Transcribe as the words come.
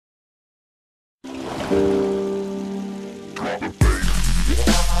Hey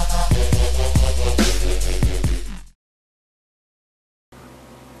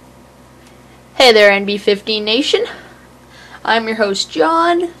there, NB15 Nation. I'm your host,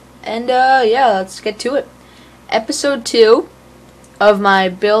 John, and yeah, let's get to it. Episode 2 of my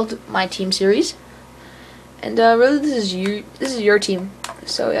Build My Team series, and really, this is your team.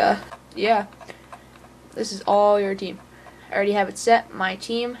 So yeah, this is all your team. I already have it set. My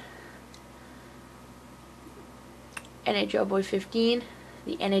team, NHL Boy 15,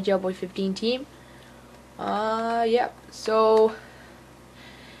 the NHL Boy 15 team. Yeah. So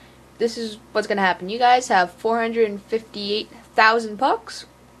this is what's gonna happen. You guys have 458,000 pucks,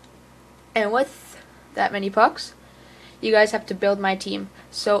 and with that many pucks, you guys have to build my team.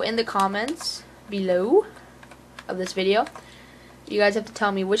 So in the comments below of this video, you guys have to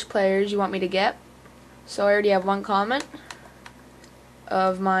tell me which players you want me to get. So I already have one comment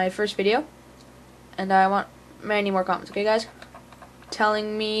of my first video, and I want many more comments, okay guys,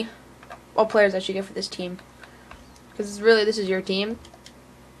 telling me what players I should get for this team, because really this is your team.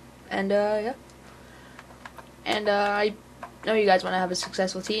 And yeah, and I know you guys want to have a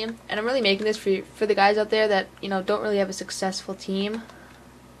successful team, and I'm really making this for the guys out there that don't really have a successful team,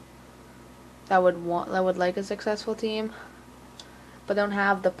 that would like a successful team, but don't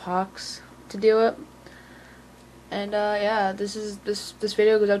have the pucks to do it. And yeah, this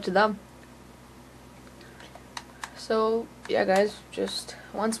video goes out to them. So yeah, guys, just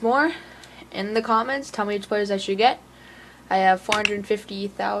once more, in the comments, tell me which players I should get. I have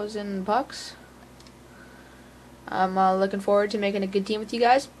 450,000 pucks. I'm looking forward to making a good team with you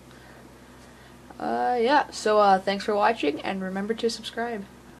guys. Yeah, so thanks for watching, and remember to subscribe.